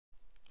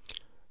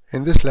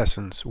In this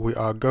lessons, we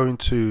are going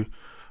to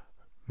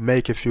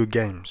make a few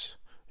games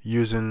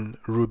using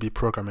Ruby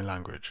programming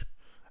language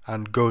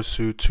and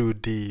Gosu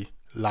 2D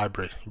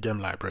library, game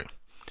library.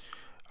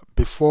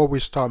 Before we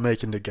start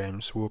making the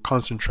games, we'll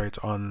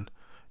concentrate on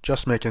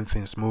just making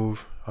things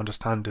move,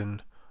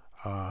 understanding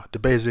the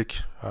basic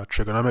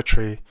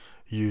trigonometry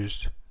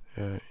used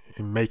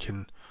in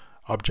making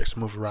objects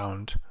move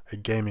around a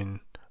gaming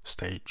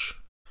stage.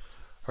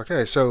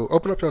 Okay, so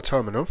open up your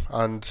terminal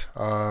and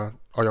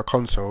or your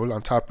console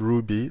and type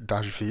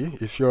ruby-v.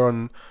 If you're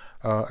on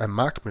a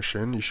Mac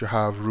machine, you should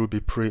have Ruby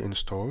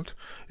pre-installed.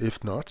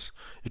 If not,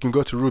 you can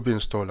go to Ruby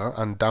installer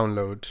and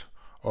download,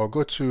 or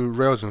go to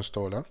Rails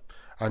installer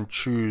and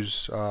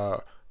choose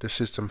the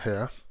system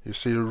here. You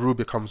see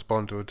Ruby comes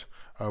bundled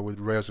with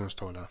Rails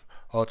installer.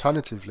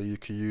 Alternatively, you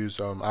could use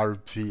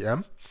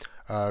RVM,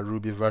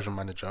 Ruby version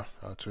manager,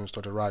 to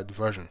install the right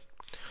version.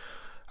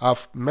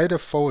 I've made a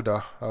folder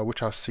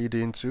which I'll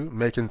cd into.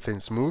 Making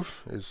things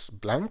move is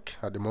blank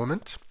at the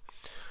moment.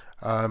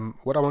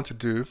 What I want to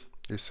do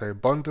is say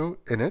bundle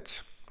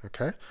init.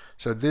 Okay,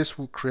 so this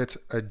will create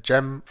a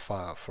gem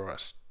file for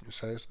us. You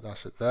say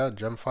that's it there,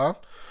 gem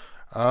file.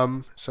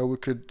 So we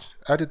could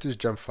edit this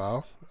gem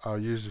file. I'll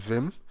use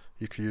Vim.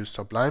 You could use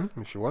Sublime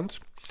if you want,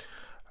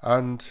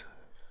 and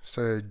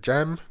say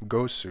gem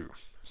gosu.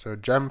 So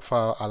gem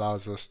file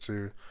allows us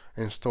to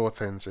install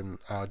things in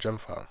our gem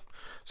file.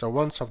 So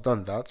once I've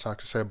done that, so I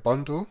can say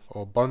bundle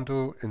or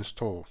bundle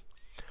install.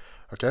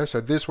 Okay,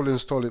 so this will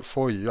install it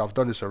for you. I've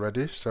done this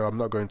already, so I'm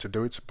not going to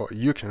do it, but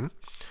you can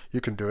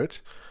do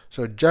it.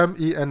 So gem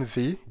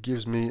env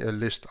gives me a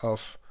list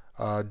of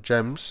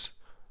gems,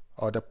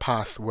 or the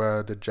path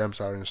where the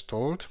gems are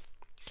installed.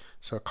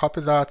 So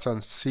copy that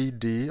and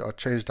cd or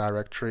change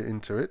directory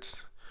into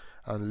it,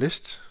 and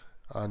list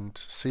and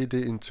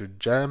cd into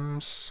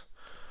gems,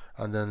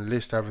 and then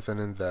list everything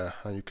in there.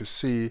 And you can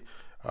see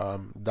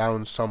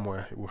down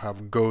somewhere it will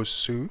have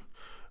Gosu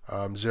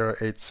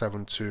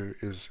 0872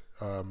 is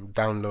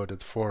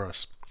downloaded for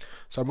us.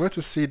 So I'm going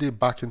to cd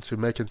back into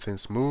making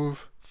things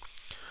move,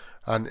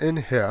 and in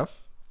here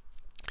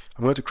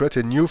I'm going to create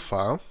a new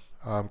file,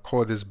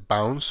 call this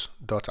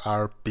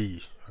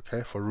bounce.rb,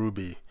 okay, for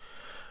Ruby.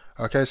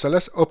 Okay, so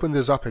let's open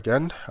this up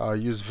again. I'll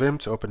use Vim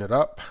to open it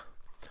up,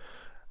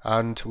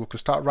 and we can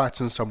start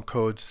writing some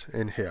codes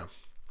in here.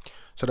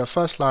 So the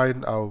first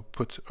line I'll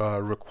put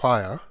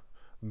require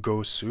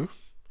Gosu,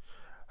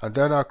 and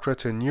then I'll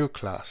create a new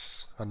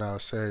class, and I'll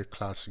say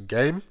class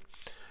game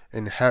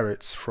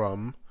inherits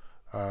from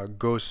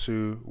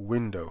Gosu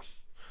window.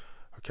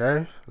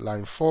 Okay,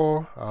 line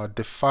 4, I'll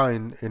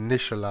define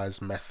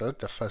initialize method,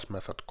 the first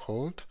method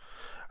called,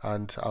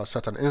 and I'll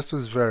set an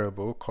instance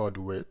variable called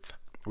width,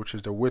 which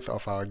is the width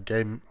of our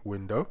game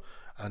window,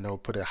 and I'll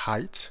put a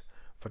height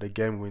for the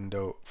game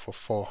window for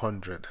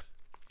 400.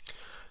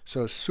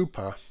 So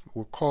super,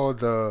 we'll call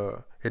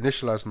the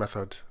initialize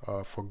method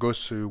for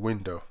Gosu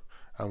window,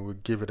 and we'll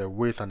give it a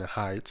width and a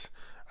height,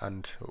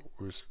 and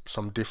with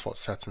some default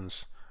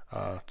settings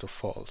to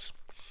false.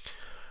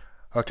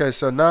 Okay,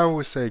 so now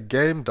we say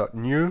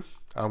game.new,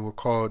 and we'll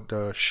call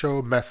the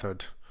show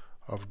method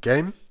of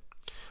game,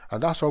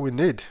 and that's all we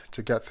need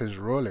to get things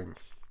rolling.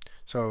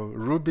 So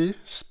Ruby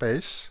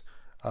space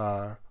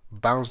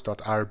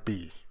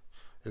bounce.rb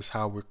is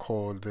how we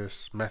call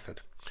this method.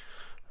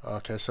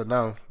 Okay, so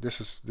now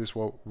this is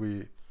what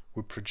we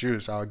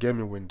produce, our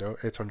gaming window,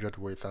 800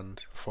 width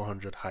and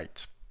 400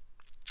 height.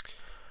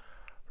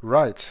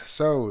 Right,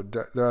 so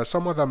there are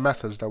some other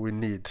methods that we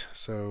need.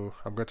 So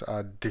I'm going to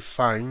add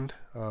defined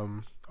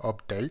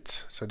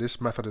update. So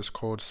this method is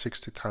called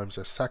 60 times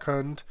a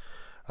second,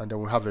 and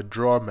then we have a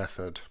draw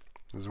method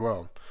as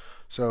well.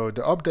 So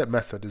the update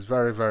method is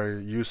very,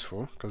 very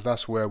useful because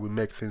that's where we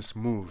make things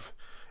move.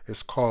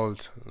 It's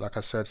called, like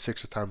I said,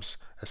 60 times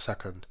a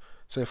second.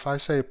 So if I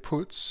say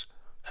puts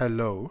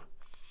hello,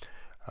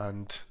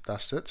 and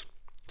that's it.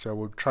 So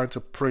we're trying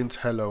to print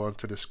hello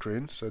onto the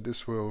screen. So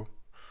this will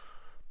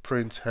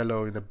print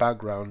hello in the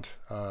background,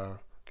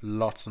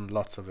 lots and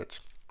lots of it.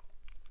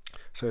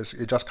 So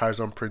it just carries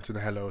on printing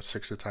hello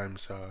 60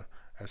 times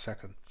a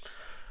second.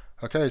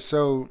 Okay,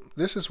 so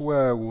this is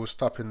where we'll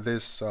stop in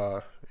this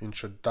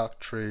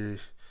introductory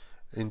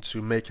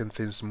into making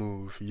things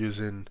move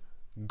using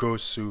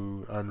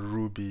Gosu and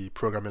Ruby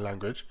programming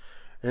language.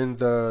 In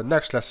the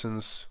next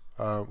lessons,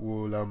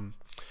 we'll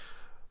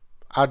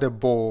add a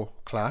ball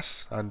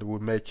class and we'll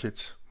make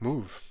it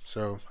move.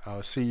 So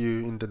I'll see you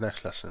in the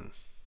next lesson.